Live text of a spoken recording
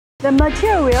The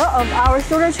material of our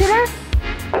solar trailer,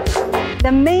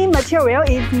 the main material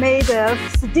is made of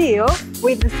steel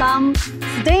with some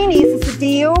stainless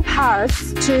steel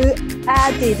parts to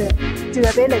added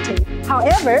durability.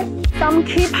 However, some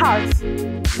key parts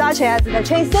such as the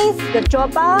chassis, the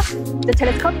drawbar, the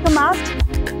telescopic mast,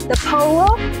 the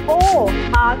pole, all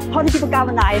are hot-dip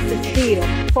galvanized steel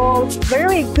for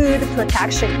very good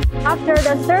protection. After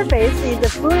the surface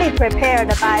is fully prepared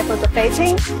by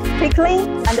phosphating, pickling,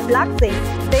 and flexing,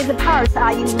 these parts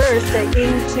are immersed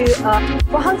into a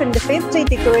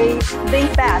 450-degree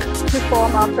zinc bed to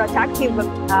form a protective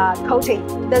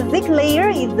coating. The zinc layer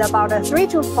is about 3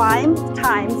 to 5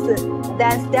 times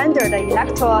than standard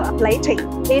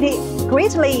electroplating. It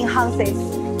greatly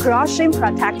enhances corrosion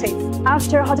protection.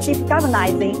 After hot-dip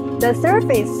galvanizing, the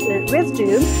surface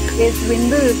residue is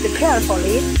removed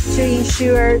carefully to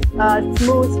ensure a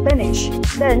smooth finish.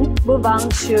 Then move on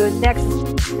to next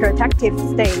protective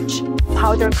stage,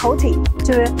 powder coating,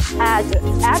 to add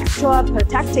extra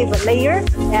protective layer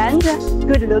and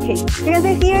good looking. You can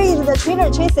see here is the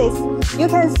trailer chassis. You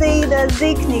can see the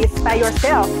thickness by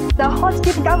yourself. The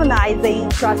hot-dip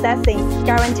galvanizing processing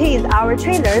guarantees our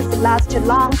trailers last a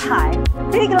long time.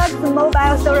 Big Lux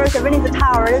mobile solar surveillance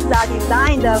towers are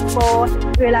designed for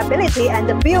reliability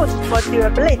and built for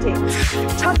durability.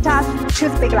 Trust us,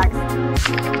 choose Big Lux.